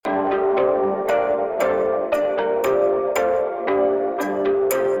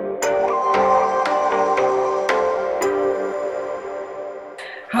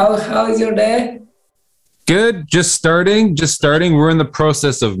How is your day? Good. Just starting. Just starting. We're in the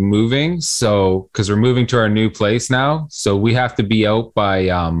process of moving. So, because we're moving to our new place now. So we have to be out by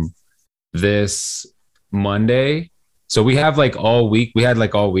this Monday. So we have like all week. We had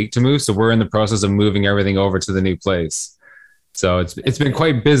like all week to move. So we're in the process of moving everything over to the new place. So it's been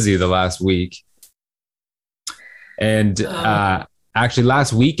quite busy the last week. And actually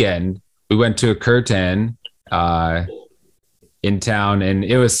last weekend we went to a curtain in town, and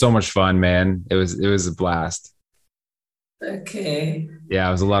it was so much fun, man. It was a blast. Okay. Yeah,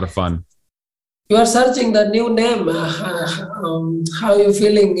 it was a lot of fun. You are searching the new name. How are you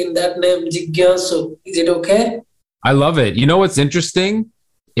feeling in that name, Jigyasu? Is it okay? I love it. You know what's interesting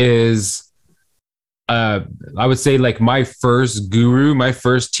is I would say like my first guru, my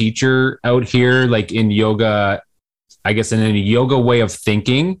first teacher out here, like in yoga, I guess in a yoga way of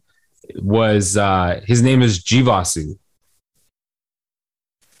thinking, was his name is Jivasu.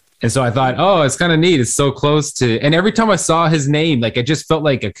 And so I thought, oh, it's kind of neat. It's so close to, and every time I saw his name, like I just felt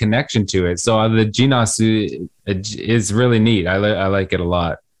like a connection to it. So the Jinasu is really neat. I like it a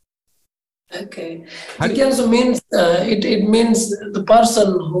lot. Okay. How do Jigyasu means it means the person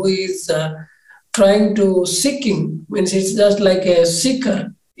who is trying to seeking, means it's just like a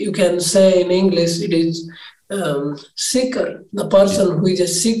seeker. You can say in English it is seeker. The person who is a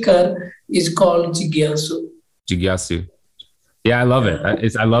seeker is called Jigyasu. Jigyasu? Yeah, I love it.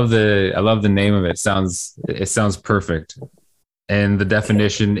 I love the name of it. It sounds perfect, and the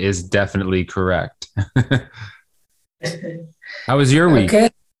definition is definitely correct. How was your week? Okay.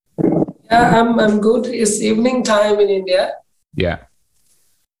 Yeah, I'm good. It's evening time in India. Yeah.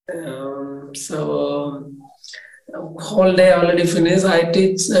 So whole day already finished. I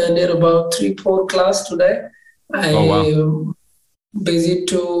teach near about 3-4 class today. Oh wow. I visit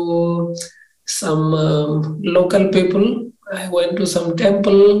to some local people. I went to some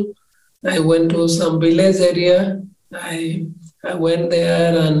temple. I went to some village area. I I went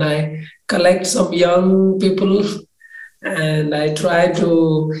there and I collect some young people and I try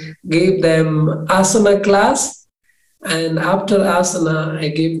to give them asana class. And after asana, I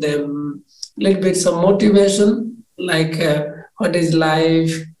give them a little bit some motivation, like what is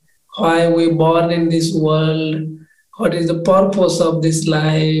life, why we born in this world, what is the purpose of this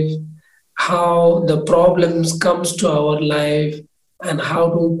life, how the problems comes to our life, and how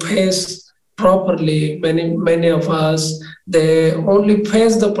to face properly. Many of us they only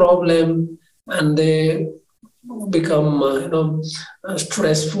face the problem and they become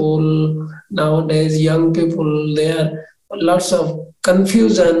stressful. Nowadays young people, they are lots of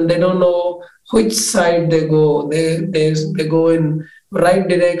confusion. They don't know which side they go. They go in right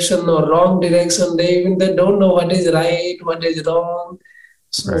direction or wrong direction. They don't know what is right, what is wrong.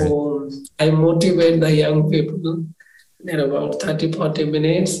 Right. So I motivate the young people in about 30-40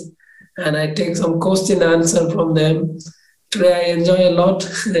 minutes, and I take some question answer from them. Today I enjoy a lot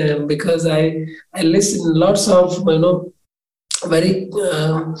because I listen lots of very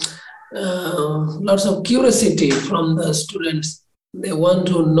lots of curiosity from the students. They want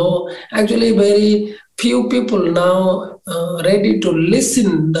to know. Actually, very few people now ready to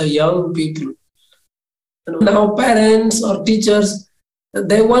listen the young people. Now parents or teachers,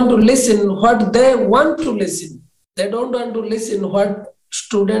 they want to listen what they want to listen. They don't want to listen what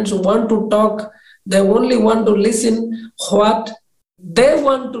students want to talk. They only want to listen what they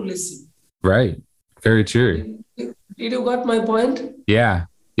want to listen. Right. Very true. Did you got my point? Yeah.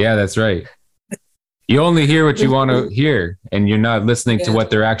 Yeah, that's right. You only hear what you want to hear, and you're not listening to Yeah. what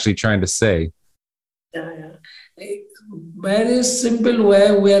they're actually trying to say. Yeah. Very simple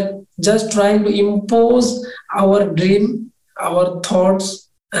way. We are just trying to impose our dream, our thoughts,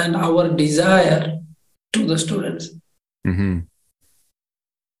 and our desire to the students. Hmm.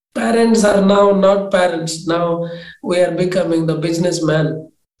 Parents are now not parents. Now we are becoming the businessman,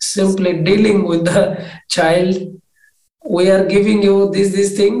 simply dealing with the child. We are giving you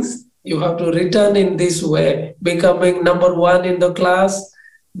these things. You have to return in this way, becoming number one in the class,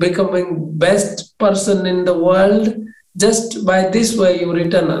 becoming best person in the world. Just by this way, you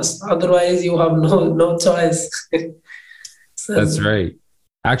return us. Otherwise, you have no choice. That's So, right.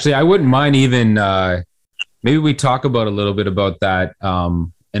 Actually, I wouldn't mind even maybe we talk about a little bit about that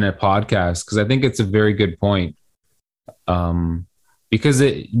in a podcast, because I think it's a very good point. Because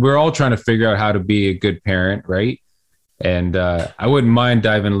we're all trying to figure out how to be a good parent, right? And I wouldn't mind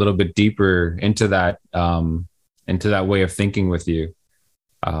diving a little bit deeper into that way of thinking with you.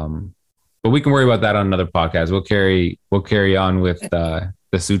 But we can worry about that on another podcast. We'll carry on with the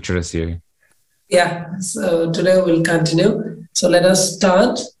sutras here. yeah, so today we'll continue. So let us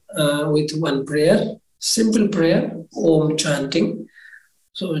start with one prayer, simple prayer, Om chanting.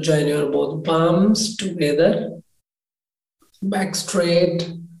 So join your both palms together, back straight,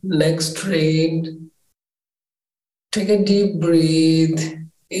 neck straight. Take a deep breath.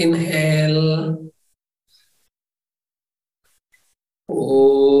 Inhale.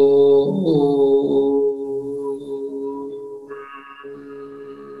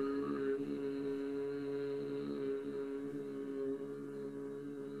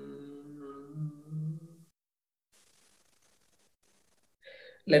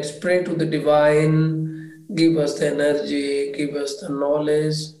 Let's pray to the divine. Give us the energy, give us the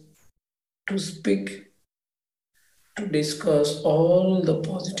knowledge to speak, to discuss all the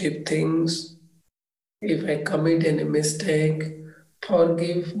positive things. If I commit any mistake,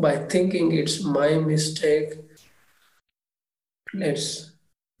 forgive by thinking it's my mistake. Let's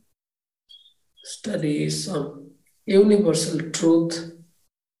study some universal truth.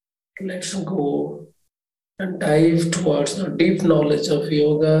 Let's go and dive towards the deep knowledge of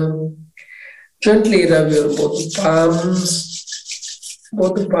yoga. Gently rub your both palms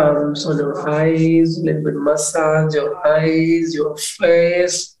on your eyes, a little bit massage your eyes, your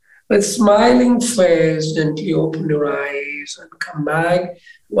face. With smiling face, gently open your eyes and come back.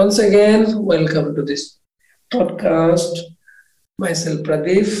 Once again, welcome to this podcast. Myself,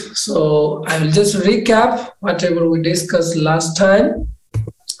 Pradeep. So I will just recap whatever we discussed last time.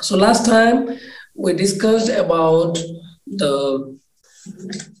 So last time we discussed about the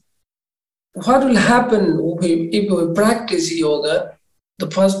what will happen if we practice yoga. The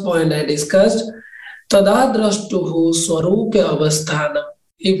first point I discussed, Tadadrashtuhu Swarupya Avasthanam.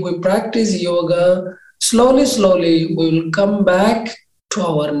 If we practice yoga, slowly, we will come back to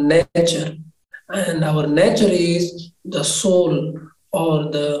our nature. And our nature is the soul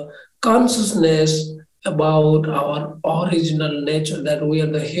or the consciousness about our original nature, that we are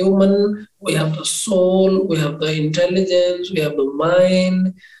the human, we have the soul, we have the intelligence, we have the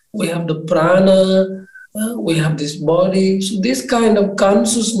mind, we have the prana, we have this body. So this kind of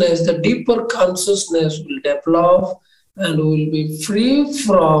consciousness, the deeper consciousness will develop and we will be free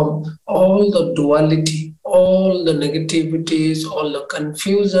from all the duality, all the negativities, all the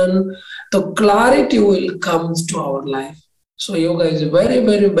confusion. The clarity will come to our life. So yoga is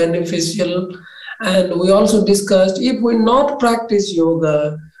very beneficial. And we also discussed if we not practice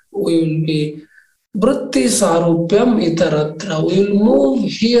yoga, we will be Vritti Sarupyam Itaratra. We will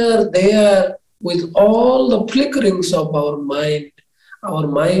move here, there with all the flickerings of our mind. Our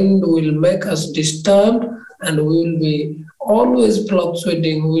mind will make us disturbed and we will be always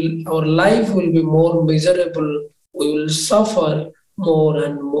fluctuating. Our life will be more miserable. We will suffer more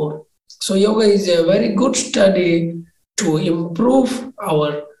and more. So, yoga is a very good study to improve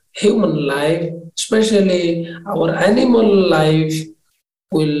our human life, especially our animal life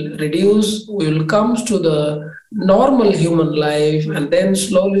will reduce, we will come to the normal human life, and then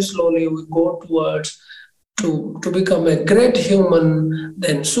slowly we go towards to become a great human,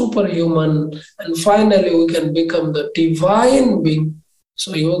 then superhuman, and finally we can become the divine being.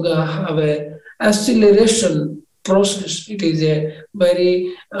 So yoga have a acceleration process. It is a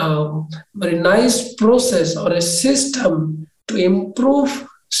very nice process or a system to improve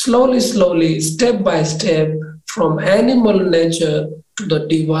slowly, step by step, from animal nature to the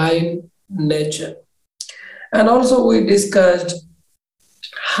divine nature. And also we discussed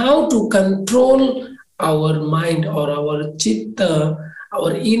how to control our mind or our chitta,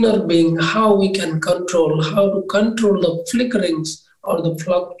 our inner being, how we can control, how to control the flickerings or the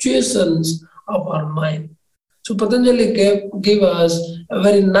fluctuations of our mind. So Patanjali gave us a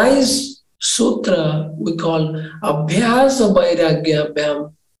very nice sutra we call Abhyasa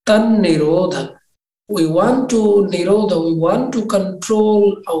Vairagyabhyam Tan Nirodha. We want to nirodha, we want to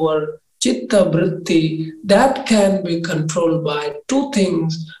control our chitta vritti. That can be controlled by two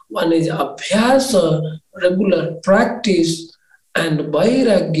things. One is abhyasa, regular practice, and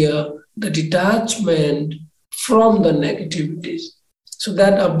vairagya, the detachment from the negativities. So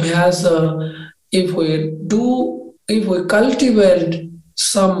that abhyasa, if we cultivate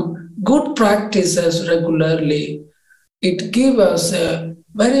some good practices regularly, it gives us a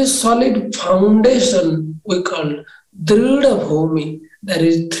very solid foundation we call Drida Bhumi. There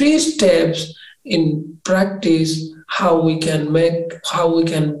is three steps in practice how we can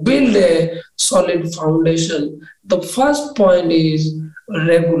build a solid foundation. The first point is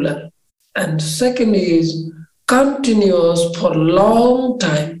regular, and second is continuous for long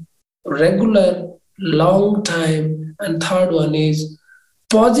time, regular, long time, and third one is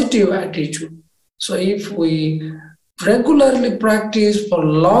positive attitude. So if we regularly practice for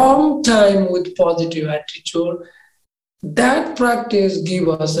long time with positive attitude, that practice give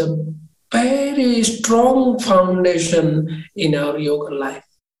us a very strong foundation in our yoga life.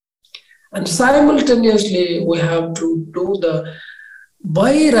 And simultaneously, we have to do the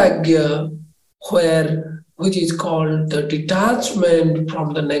vairagya, which is called the detachment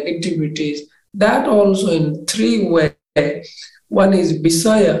from the negativities. That also in three ways. One is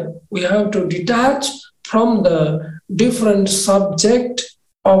Visaya. We have to detach from the different subject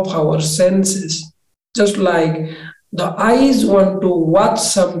of our senses. Just like the eyes want to watch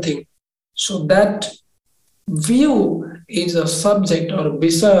something, so that view is a subject or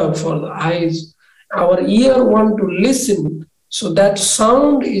visaya for the eyes. Our ear want to listen, so that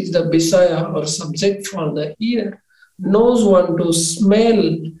sound is the visaya or subject for the ear. Nose want to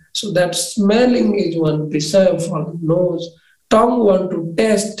smell, so that smelling is one visaya for the nose. Tongue want to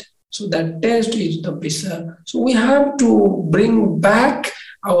taste, so that taste is the visaya. So we have to bring back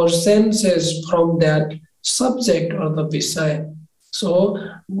our senses from that subject or the visaya. So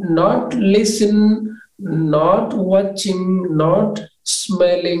not listen, not watching, not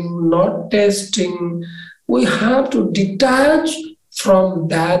smelling, not tasting. We have to detach from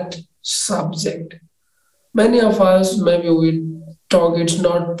that subject. Many of us, maybe we talk it's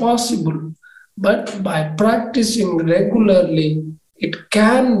not possible, but by practicing regularly, it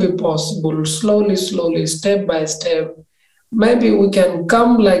can be possible, slowly, slowly, step by step. Maybe we can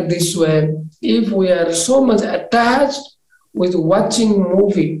come like this way if we are so much attached with watching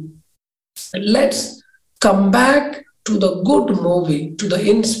movie. Let's come back to the good movie, to the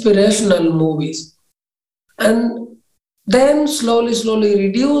inspirational movies, and then slowly, slowly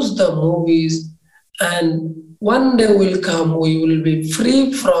reduce the movies. And one day will come, we will be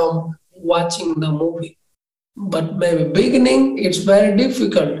free from watching the movie. But maybe beginning, it's very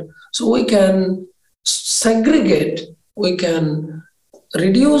difficult. So we can segregate, we can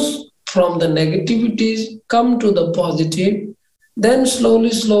reduce from the negativities, come to the positive, then slowly,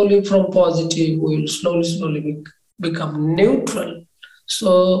 slowly from positive, we will slowly, slowly become neutral.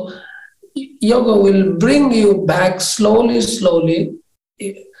 So yoga will bring you back slowly, slowly.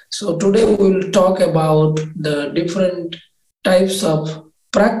 So today we will talk about the different types of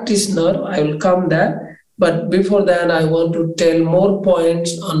practitioner. I will come there. But before that, I want to tell more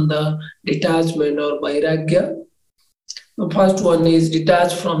points on the detachment or vairagya. The first one is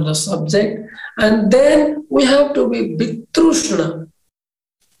detached from the subject, and then we have to be bitrushna.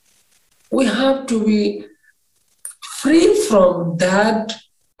 We have to be free from that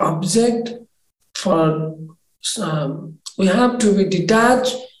object. For we have to be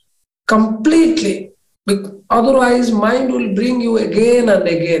detached completely. Otherwise, mind will bring you again and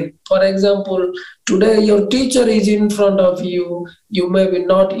again. For example, today your teacher is in front of you. You maybe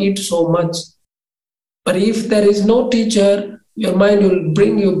not eat so much. But if there is no teacher, your mind will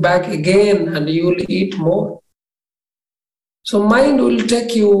bring you back again and you will eat more. So mind will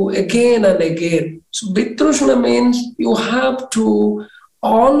take you again and again. So Vitrushna means you have to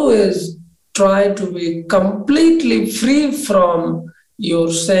always try to be completely free from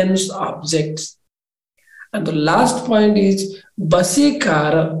your sense objects. And the last point is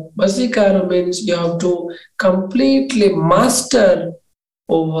Basikara. Basikara means you have to completely master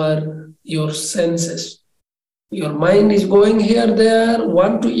over your senses. Your mind is going here, there,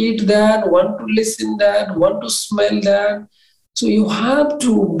 want to eat that, want to listen that, want to smell that. So you have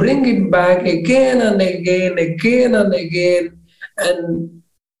to bring it back again and again, again and again, and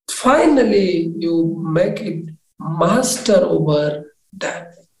finally you make it master over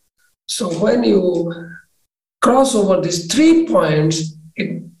that. So when you cross over these 3 points,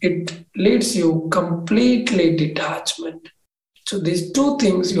 it leads you completely detachment. So these two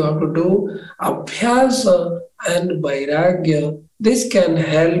things you have to do, abhyasa and vairagya. This can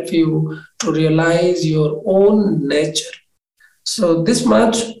help you to realize your own nature. So this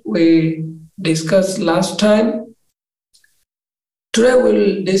much we discussed last time. Today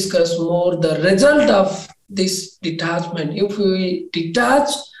we'll discuss more the result of this detachment. If we detach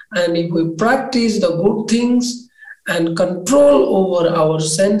and if we practice the good things and control over our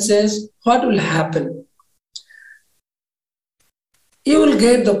senses, what will happen? You will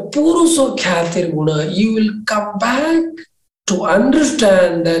get the Puruso Khatir Guna. You will come back to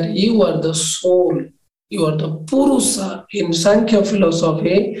understand that you are the soul. You are the Purusa. In Sankhya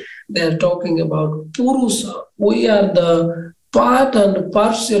philosophy, they are talking about Purusa. We are the part and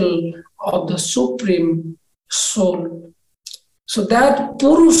parcel of the Supreme Soul. So that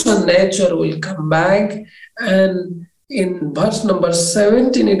Purusa nature will come back. And in verse number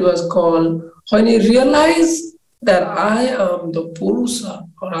 17, it was called, when you realize that I am the Purusa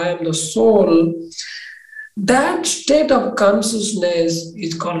or I am the soul, that state of consciousness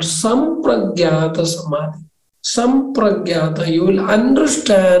is called Sampragyata Samadhi. Sampragyata, you will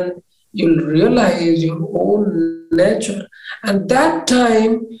understand you'll realize your own nature. And that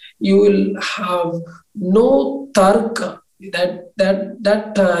time you will have no tarka.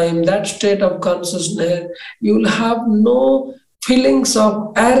 That time, that state of consciousness, you will have no feelings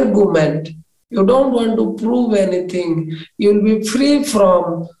of argument. You don't want to prove anything. You will be free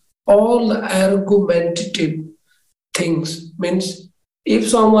from all the argumentative things. Means if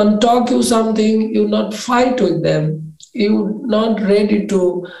someone talk you something, you not fight with them. You not ready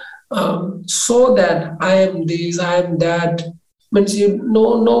to show that I am this, I am that. Means you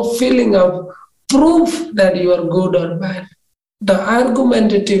no feeling of proof that you are good or bad. The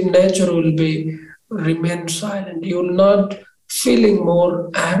argumentative nature will be remain silent. You will not feeling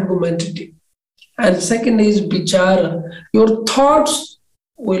more argumentative. And second is bichara. Your thoughts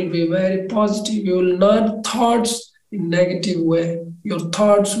will be very positive. You will not thoughts in negative way. Your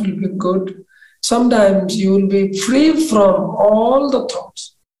thoughts will be good. Sometimes you will be free from all the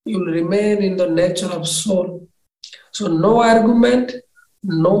thoughts. You will remain in the nature of soul. So no argument,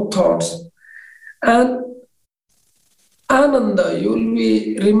 no thoughts. And ananda, you will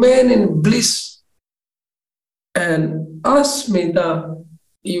be remain in bliss. And asmita,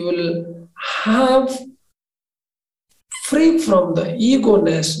 you will have free from the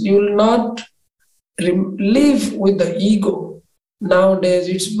ego-ness. You will not live with the ego. Nowadays,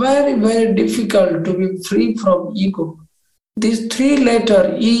 it's very, very difficult to be free from ego. This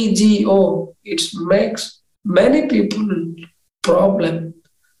three-letter ego, it makes many people problem.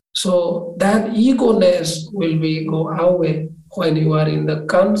 So that ego-ness will be go away when you are in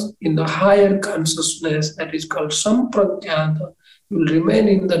the higher consciousness that is called sampragyata. You will remain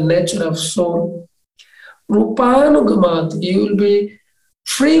in the nature of soul. Rupanugamat, you will be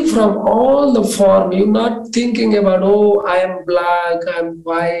free from all the form. You're not thinking about, oh, I am black, I'm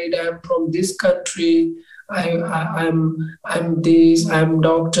white, I'm from this country, I'm this, I'm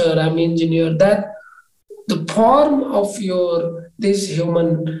doctor, I'm engineer. That the form of your this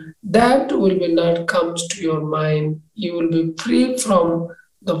human, that will be not comes to your mind. You will be free from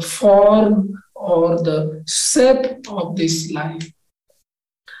the form or the shape of this life.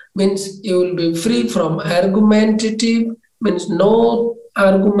 Means you will be free from argumentative, means no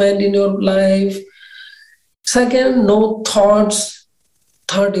argument in your life. Second, no thoughts.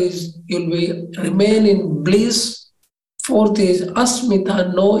 Third is you'll be remain in bliss. Fourth is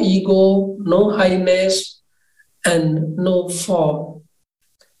asmita, no ego, no highness, and no form.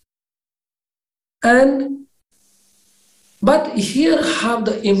 And but here have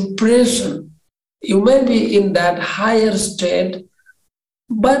the impression. You may be in that higher state,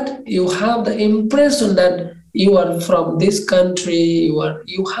 but you have the impression that you are from this country,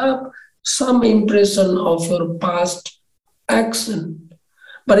 you have some impression of your past action.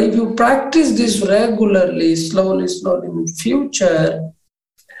 But if you practice this regularly, slowly, in future,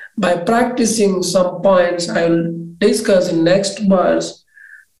 by practicing some points I will discuss in next verse,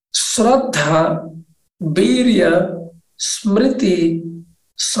 Shraddha, Virya, Smriti,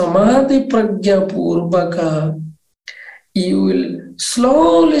 Samadhi Prajna Purvaka, you will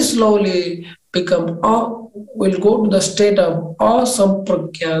slowly become, will go to the state of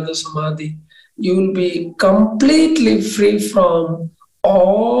asampragyata samadhi. You will be completely free from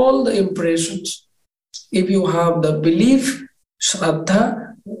all the impressions. If you have the belief,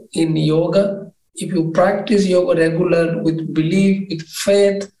 shraddha in yoga, if you practice yoga regular with belief, with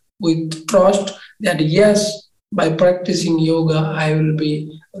faith, with trust that yes, by practicing yoga, I will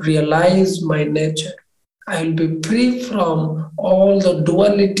be realize my nature. I will be free from all the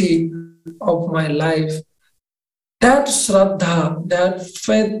duality of my life. That shraddha, that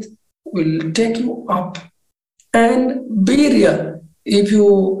faith will take you up. And virya, if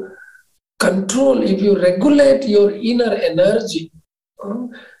you control, if you regulate your inner energy,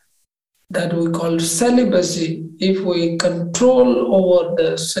 that we call celibacy, if we control over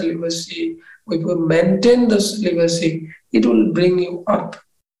the celibacy, if we maintain the celibacy, it will bring you up.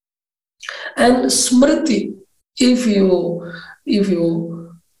 And smriti, if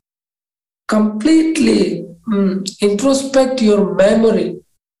you completely introspect your memory,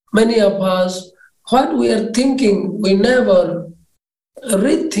 many of us, what we are thinking, we never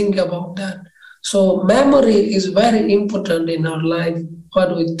rethink about that. So memory is very important in our life.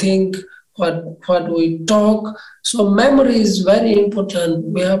 What we think, what we talk. So memory is very important.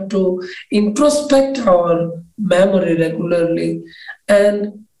 We have to introspect our memory regularly.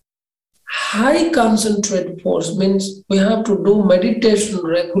 And high concentrate force means we have to do meditation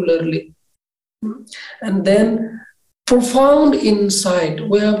regularly. And then profound insight,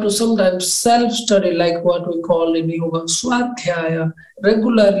 we have to sometimes self-study, like what we call in yoga swadhyaya.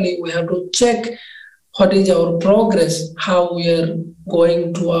 Regularly we have to check what is our progress, how we are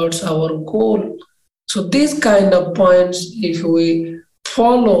going towards our goal. So these kind of points, if we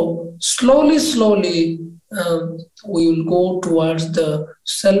follow slowly, we will go towards the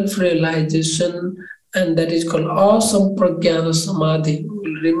self-realization, and that is called awesome pragyana samadhi. We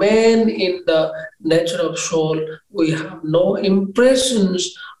will remain in the nature of soul. We have no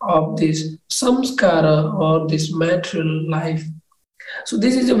impressions of this samskara or this material life. So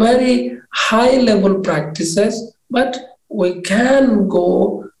this is a very high level practices, but we can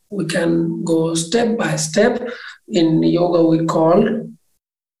go step by step. In yoga we call,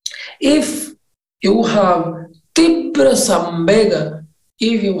 if you have tibra sambega,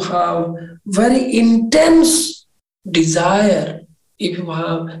 if you have very intense desire, if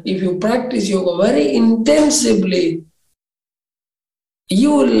you practice yoga very intensively,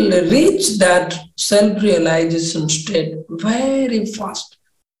 you will reach that self-realization state very fast.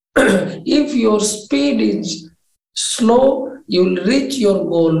 If your speed is slow, you will reach your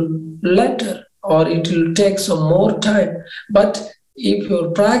goal later or it will take some more time. But if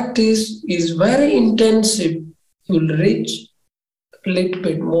your practice is very intensive, you will reach a little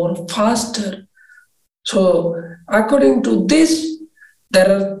bit more faster. So, according to this, there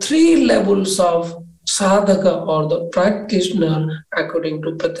are three levels of sadhaka or the practitioner according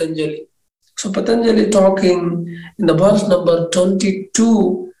to Patanjali. So, Patanjali talking in the verse number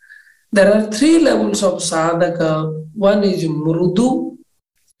 22, there are three levels of sadhaka. One is mrudu,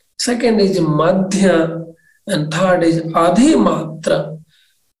 second is madhya, and third is adhimatra.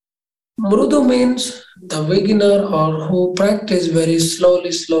 Mrudu means the beginner or who practice very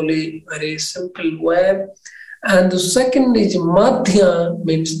slowly, very simple way. And the second is madhya,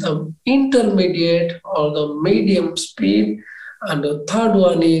 means the intermediate or the medium speed. And the third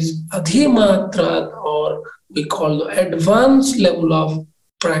one is adhimatra, or we call the advanced level of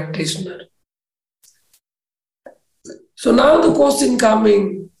practitioner. So now the question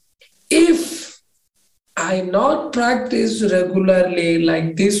coming, if I not practice regularly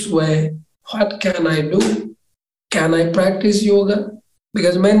like this way, what can I do? Can I practice yoga?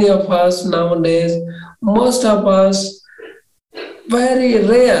 Because many of us nowadays, most of us, very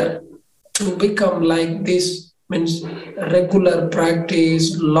rare to become like this, means regular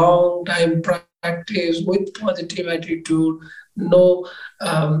practice, long time practice with positive attitude, no,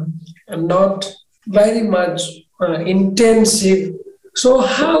 not very much intensive. So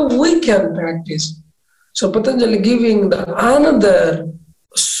how we can practice? So Patanjali giving the another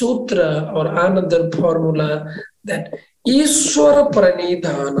sutra or another formula, that Ishwara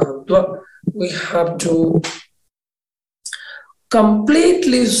Pranidhana. We have to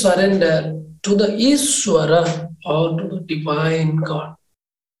completely surrender to the Ishwara or to the divine God.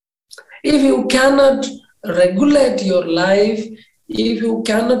 If you cannot regulate your life, if you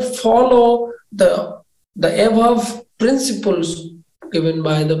cannot follow the above principles given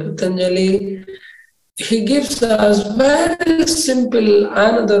by the Patanjali, he gives us very simple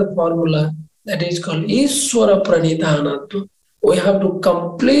another formula, that is called Ishwara Pranidhana. We have to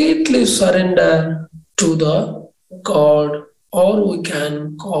completely surrender to the God, or we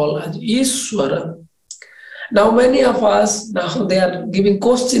can call as Ishwara. Now many of us, now they are giving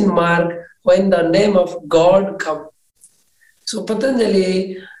question mark when the name of God comes. So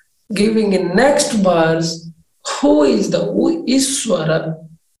Patanjali giving in next verse, who is the Ishwara?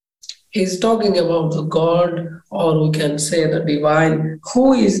 He's talking about the God, or we can say the divine.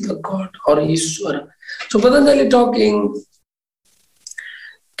 Who is the God or Ishwara? So Patanjali talking,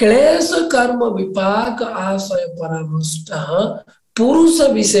 Klesa karma vipaka asaya paramustaha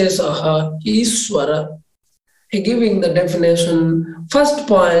purusa visesaha Ishwara. He giving the definition. First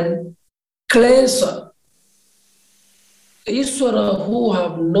point, Klesa. Ishwara who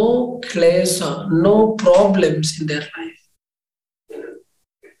have no klesa, no problems in their life.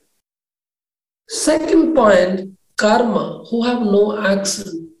 Second point, karma, who have no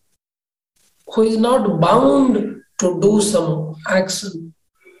action, who is not bound to do some action.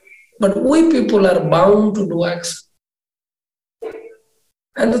 But we people are bound to do action.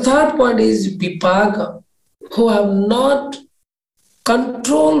 And the third point is vipaka, who have not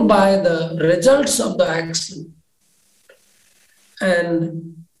controlled by the results of the action.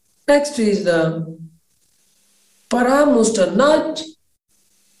 And next is the paramusta, not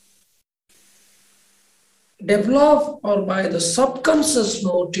developed or by the subconscious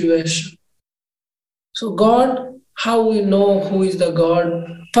motivation. So God, how we know who is the God?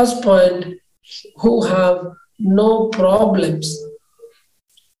 First point, who have no problems.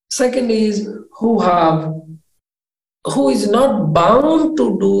 Second is who is not bound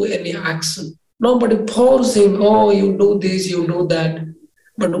to do any action. Nobody force him, oh, you do this, you do that.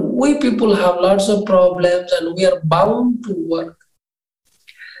 But we people have lots of problems and we are bound to work.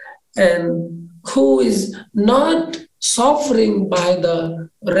 And who is not suffering by the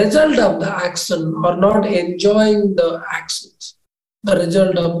result of the action or not enjoying the actions, the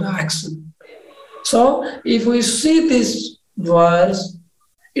result of the action. So if we see this verse,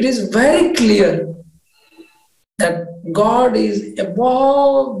 it is very clear that God is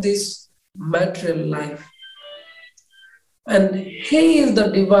above this material life. And He is the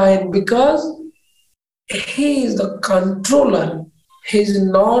divine because He is the controller. He is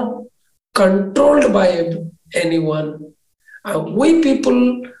not controlled by anyone. We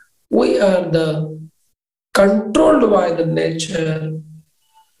people, we are the controlled by the nature.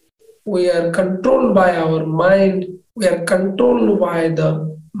 We are controlled by our mind. We are controlled by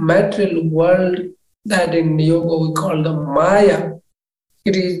the material world that in yoga we call the Maya.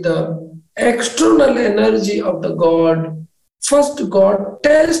 It is the external energy of the God. First, God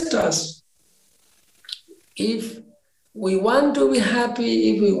tests us. If we want to be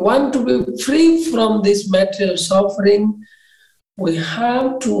happy, if we want to be free from this material suffering, we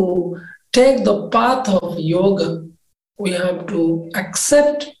have to take the path of yoga. We have to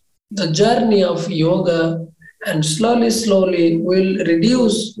accept the journey of yoga, and slowly we'll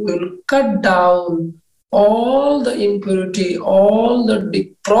reduce, we'll cut down all the impurity, all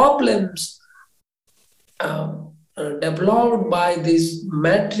the problems developed by this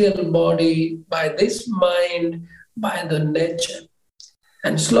material body, by this mind, by the nature.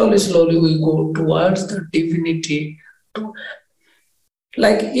 And slowly we go towards the divinity.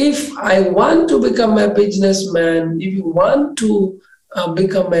 Like if I want to become a businessman, if you want to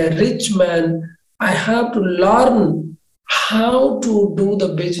become a rich man, I have to learn how to do the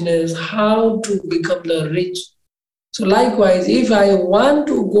business, how to become the rich. So likewise, if I want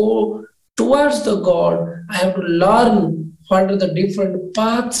to go towards the God, I have to learn what are the different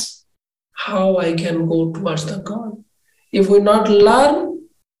paths, how I can go towards the God. If we not learn,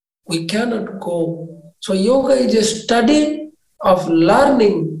 we cannot go. So yoga is a study of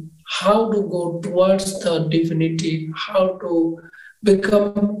learning how to go towards the divinity, how to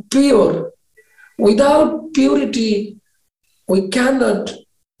become pure. Without purity, we cannot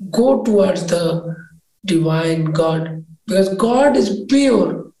go towards the divine God because God is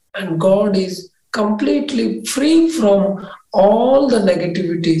pure and God is completely free from all the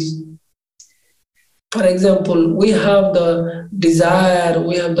negativities. For example, we have the desire,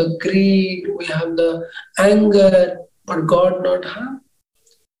 we have the greed, we have the anger, but God not have.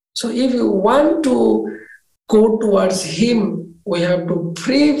 So if you want to go towards Him, we have to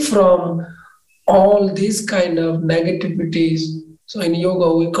free from all these kind of negativities. So in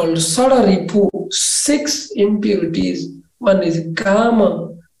yoga we call sadaripu, 6 impurities. One is kama.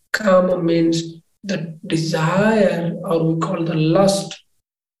 Kama means the desire, or we call the lust.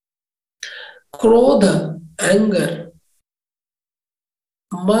 Krodha, anger.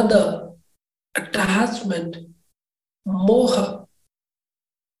 Mada, attachment. Moha,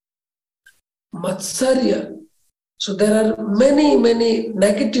 matsarya. So there are many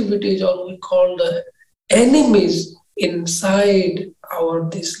negativities, or we call the enemies inside our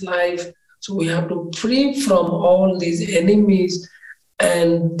this life. So we have to free from all these enemies,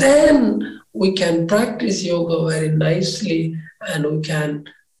 and then we can practice yoga very nicely, and we can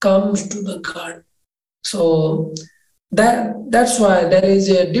come to the God. So that's why there is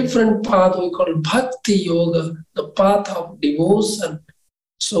a different path we call bhakti yoga, the path of devotion.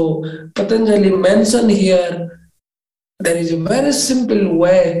 So Patanjali mentioned here there is a very simple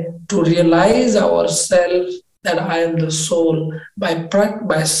way to realize ourselves that I am the soul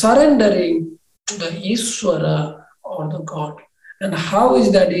by surrendering to the Ishvara or the God. And how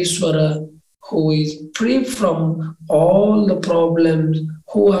is that Ishvara who is free from all the problems,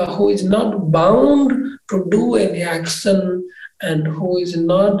 who is not bound to do any action, and who is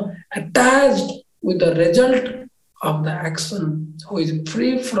not attached with the result of the action, who is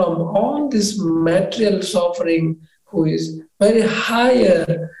free from all this material suffering, who is very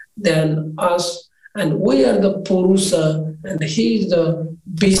higher than us, and we are the Purusa, and he is the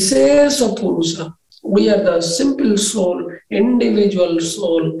Visesa Purusa. We are the simple soul, individual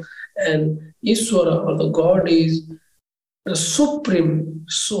soul, and Iswara or the God is the supreme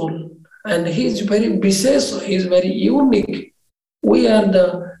soul, and he is very Visesa, he is very unique. We are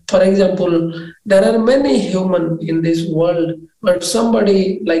the, for example, there are many human in this world, but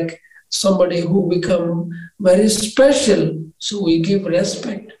somebody who become very special, so we give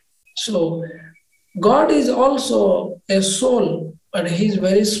respect. So God is also a soul, but he is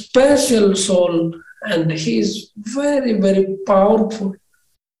very special soul, and he is very powerful.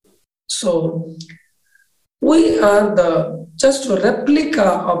 So we are the just a replica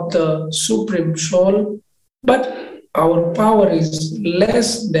of the Supreme Soul, but our power is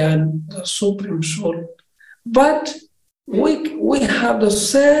less than the Supreme Soul. But we have the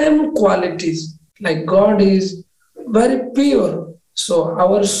same qualities, like God is very pure, so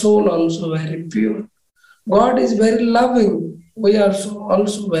our soul also very pure. God is very loving. We are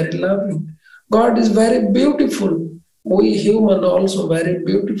also very loving. God is very beautiful. We human also very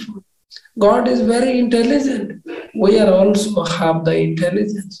beautiful. God is very intelligent. We are also have the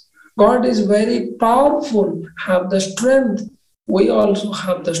intelligence. God is very powerful, have the strength. We also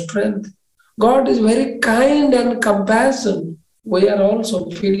have the strength. God is very kind and compassionate. We are also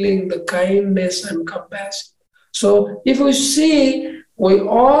feeling the kindness and compassion. So if we see, we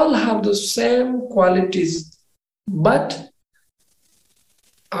all have the same qualities, but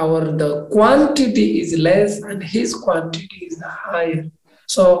our the quantity is less and his quantity is higher.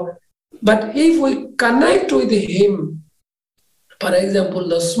 So, but if we connect with him, for example,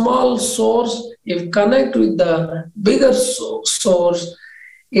 the small source, if connect with the bigger source,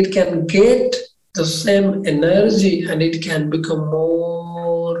 it can get the same energy and it can become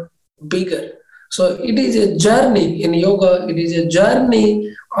more bigger. So it is a journey in yoga, it is a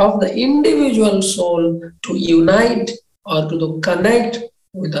journey of the individual soul to unite or to connect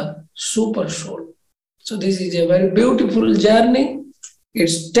with the super soul. So this is a very beautiful journey.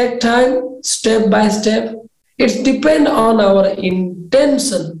 It's take time, step by step. It depends on our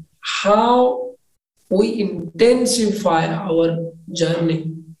intention, how we intensify our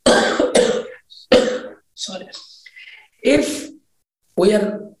journey. Sorry. If we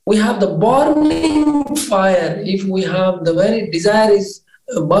have the burning fire, if we have the very desire is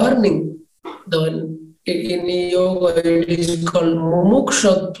burning, then in yoga it is called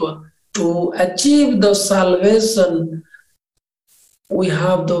mumukshatva. To achieve the salvation, we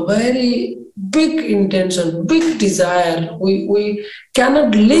have the very big intention, big desire. We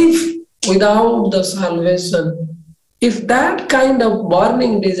cannot live without the salvation. If that kind of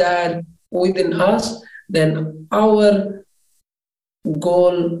burning desire within us, then our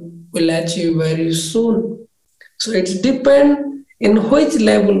goal will achieve very soon. So it's depend in which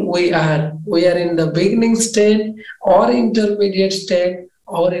level we are. We are in the beginning state or intermediate state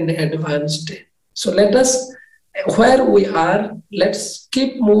or in advanced state. So let us, where we are, let's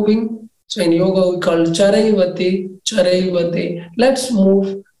keep moving. So in yoga we call Charaivati, Charaivati. Let's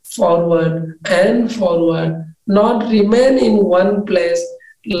move forward and forward, not remain in one place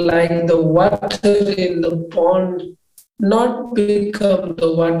like the water in the pond, not become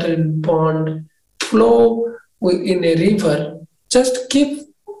the water in pond, flow in a river. Just keep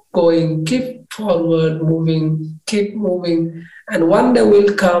going, keep forward moving, keep moving, and one day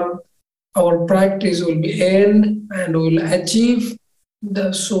will come, our practice will be end and we will achieve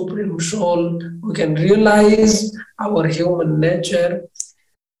the supreme soul. We can realize our human nature.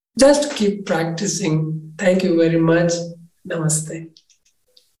 Just keep practicing. Thank you very much. Namaste.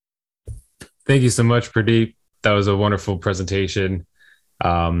 Thank you so much, Pradeep. That was a wonderful presentation.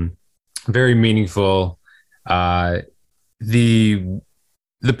 Very meaningful. The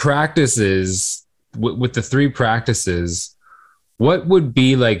practices with the three practices, what would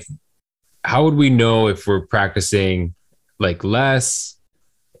be like? How would we know if we're practicing like less,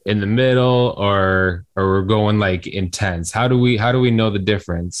 in the middle, or we're going like intense? How do we know the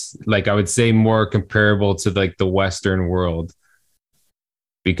difference? Like I would say more comparable to like the Western world,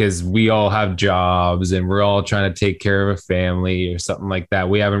 because we all have jobs and we're all trying to take care of a family or something like that.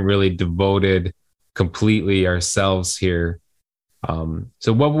 We haven't really devoted completely ourselves here.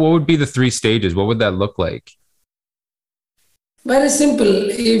 So what would be the three stages? What would that look like? Very simple.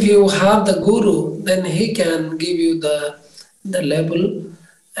 If you have the guru, then he can give you the level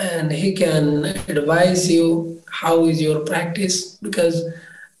and he can advise you how is your practice, because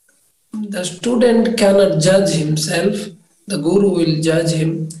the student cannot judge himself, the guru will judge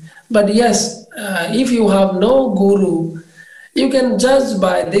him. But yes, if you have no guru, you can judge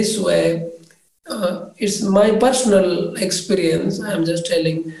by this way. It's my personal experience, I'm just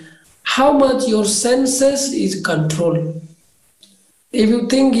telling how much your senses is controlled. If you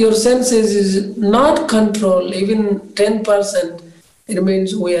think your senses is not controlled, even 10%, it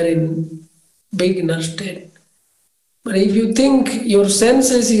means we are in beginner state. But if you think your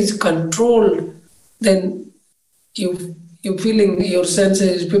senses is controlled, then you feeling your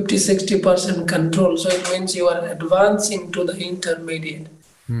senses is 50-60% control. So it means you are advancing to the intermediate.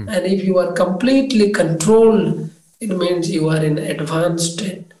 Hmm. And if you are completely controlled, it means you are in advanced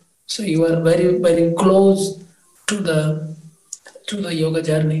state. So you are very, very close to the yoga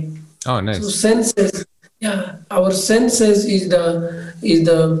journey. Oh, So nice. senses, yeah, our senses is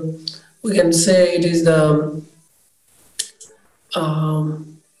the we can say it is the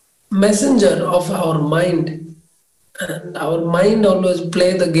messenger of our mind, and our mind always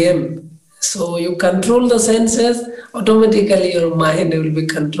play the game. So you control the senses, automatically your mind will be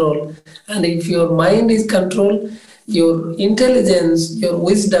controlled. And if your mind is controlled, your intelligence, your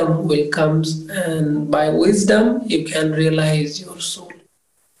wisdom will comes, and by wisdom you can realize your soul.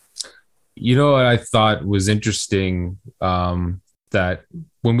 You know what I thought was interesting, that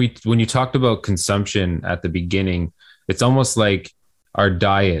when you talked about consumption at the beginning, it's almost like our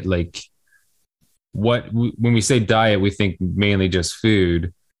diet. Like when we say diet, we think mainly just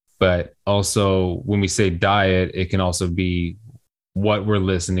food, but also when we say diet, it can also be what we're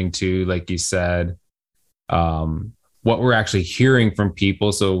listening to, like you said, what we're actually hearing from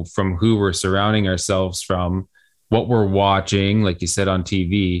people. So from who we're surrounding ourselves from, what we're watching, like you said, on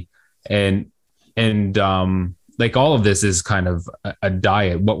TV, and like all of this is kind of a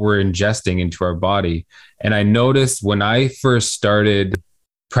diet, what we're ingesting into our body. And I noticed when I first started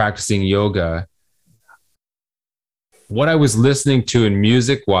practicing yoga, what I was listening to in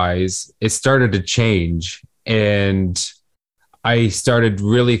music wise, it started to change. And I started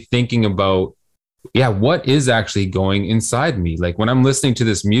really thinking about, yeah, what is actually going inside me? Like when I'm listening to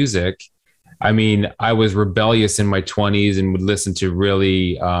this music, I mean, I was rebellious in my 20s and would listen to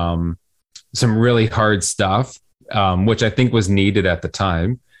really, some really hard stuff, which I think was needed at the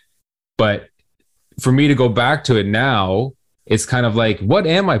time. But for me to go back to it now, it's kind of like, what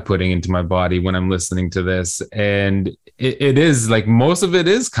am I putting into my body when I'm listening to this? And it is like most of it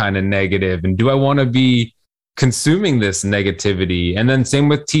is kind of negative. And do I want to be consuming this negativity? And then same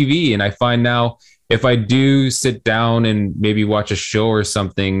with TV. And I find now if I do sit down and maybe watch a show or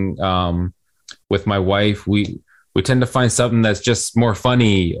something, with my wife, we tend to find something that's just more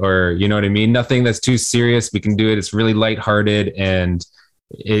funny, or you know what I mean? Nothing that's too serious. We can do it. It's really lighthearted, and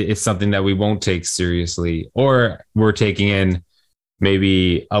it's something that we won't take seriously, or we're taking in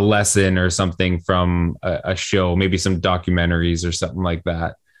maybe a lesson or something from a show, maybe some documentaries or something like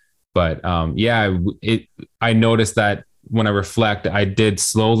that. But yeah, I noticed that when I reflect, I did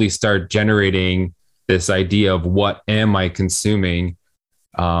slowly start generating this idea of what am I consuming,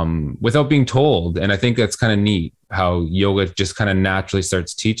 without being told. And I think that's kind of neat how yoga just kind of naturally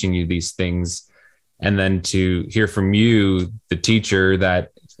starts teaching you these things. And then to hear from you, the teacher,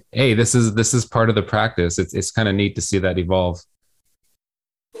 that, hey, this is part of the practice. It's kind of neat to see that evolve.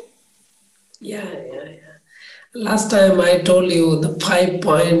 Yeah, yeah, yeah. Last time I told you the 5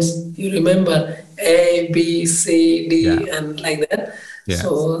 points, you remember A, B, C, Yeah. D, and like that. Yeah.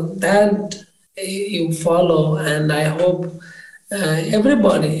 So that you follow, and I hope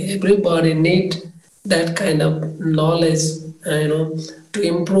everybody need that kind of knowledge, to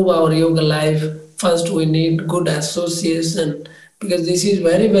improve our yoga life. First, we need good association, because this is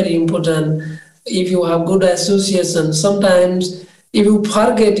very, very important. If you have good association, sometimes if you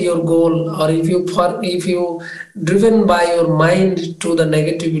forget your goal, or if you driven by your mind to the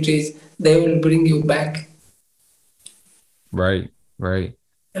negativities, they will bring you back. Right. Right.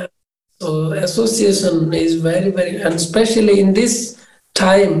 So association is very, very, and especially in this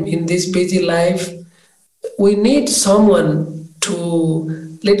time, in this busy life, we need someone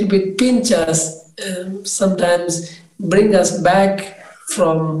to little bit pinch us, sometimes bring us back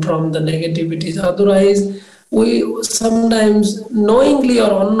from the negativities. Otherwise, we sometimes knowingly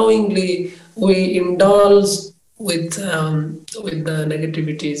or unknowingly we indulge with the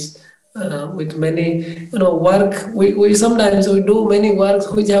negativities, with many, work. We sometimes we do many works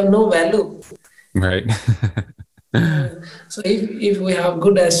which have no value. Right. So if we have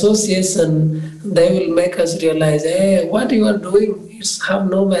good association, they will make us realize, hey, what you are doing, it's have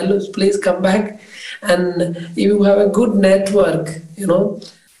no values. Please come back. And if you have a good network,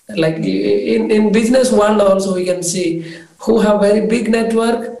 like in business world also we can see who have very big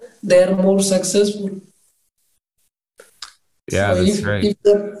network, they are more successful. Yeah, So that's right.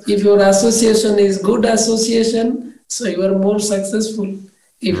 if your association is good association, so you are more successful.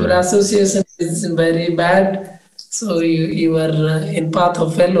 If your Right. association is very bad, so you are in path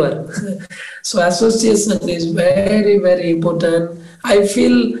of failure. So association is very, very important. I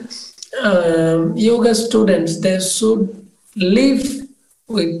feel yoga students, they should live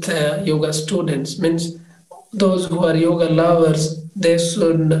with yoga students. Means those who are yoga lovers, they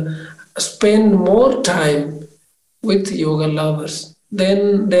should spend more time with yoga lovers.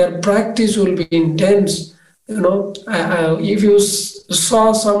 Then their practice will be intense. If you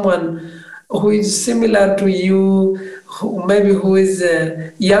saw someone who is similar to you, who is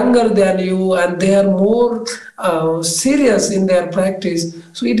younger than you, and they are more serious in their practice,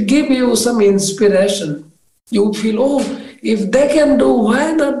 so it gives you some inspiration. You feel, oh, if they can do,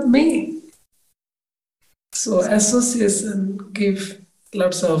 why not me? So association give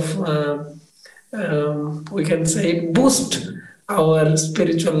lots of we can say boost our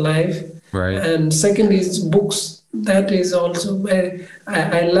spiritual life. Right. And second is books. That is also very.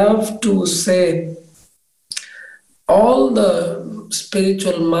 I love to say all the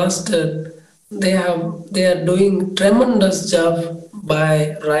spiritual master, they are doing tremendous job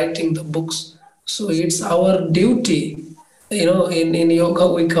by writing the books. So it's our duty, in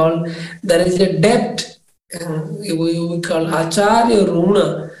yoga we call, there is a debt. We call acharya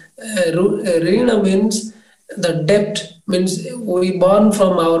runa. Rina means the debt, means we born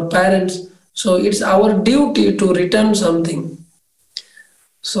from our parents, so it's our duty to return something.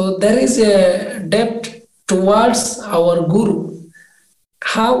 So there is a debt towards our guru.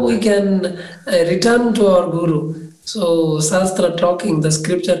 How we can return to our guru? So Shastra talking, the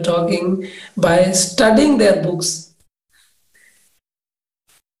scripture talking, by studying their books.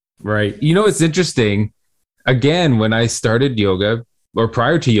 Right. You know, it's interesting. Again, when I started yoga or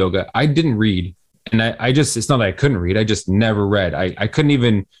prior to yoga, I didn't read. And I just, it's not that I couldn't read, I just never read. I couldn't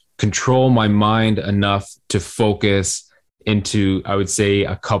even control my mind enough to focus into, I would say,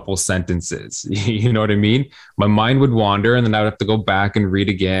 a couple sentences. You know what I mean? My mind would wander and then I would have to go back and read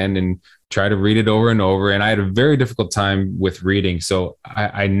again and try to read it over and over. And I had a very difficult time with reading. So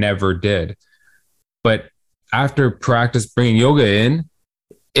I never did. But after practice bringing yoga in,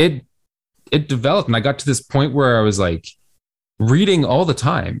 it it developed and I got to this point where I was like reading all the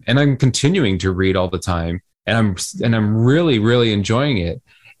time and I'm continuing to read all the time and I'm really enjoying it.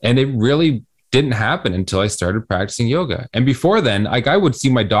 And it really didn't happen until I started practicing yoga. And before then, like I would see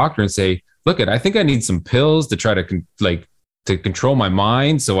my doctor and say, "Look, I think I need some pills to try to to control my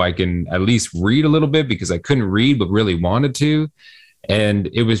mind so I can at least read a little bit because I couldn't read but really wanted to." And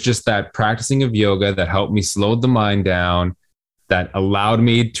it was just that practicing of yoga that helped me slow the mind down, that allowed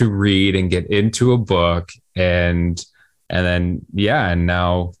me to read and get into a book. And then yeah, and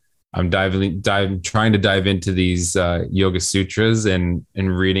now I'm trying to dive into these yoga sutras and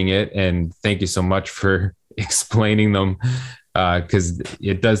reading it. And thank you so much for explaining them, because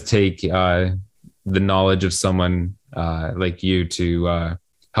it does take the knowledge of someone like you to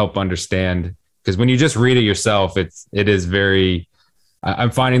help understand. Because when you just read it yourself, it is very.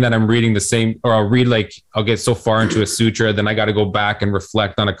 I'm finding that I'm reading the same, or I'll get so far into a sutra, then I got to go back and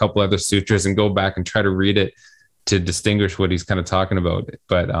reflect on a couple other sutras and go back and try to read it to distinguish what he's kind of talking about.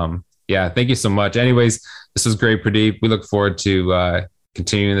 But yeah, thank you so much. Anyways, this was great, Pradeep. We look forward to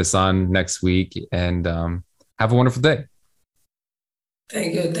continuing this on next week, and have a wonderful day.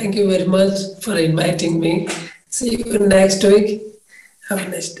 Thank you. Thank you very much for inviting me. See you next week. Have a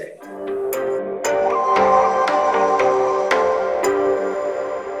nice day.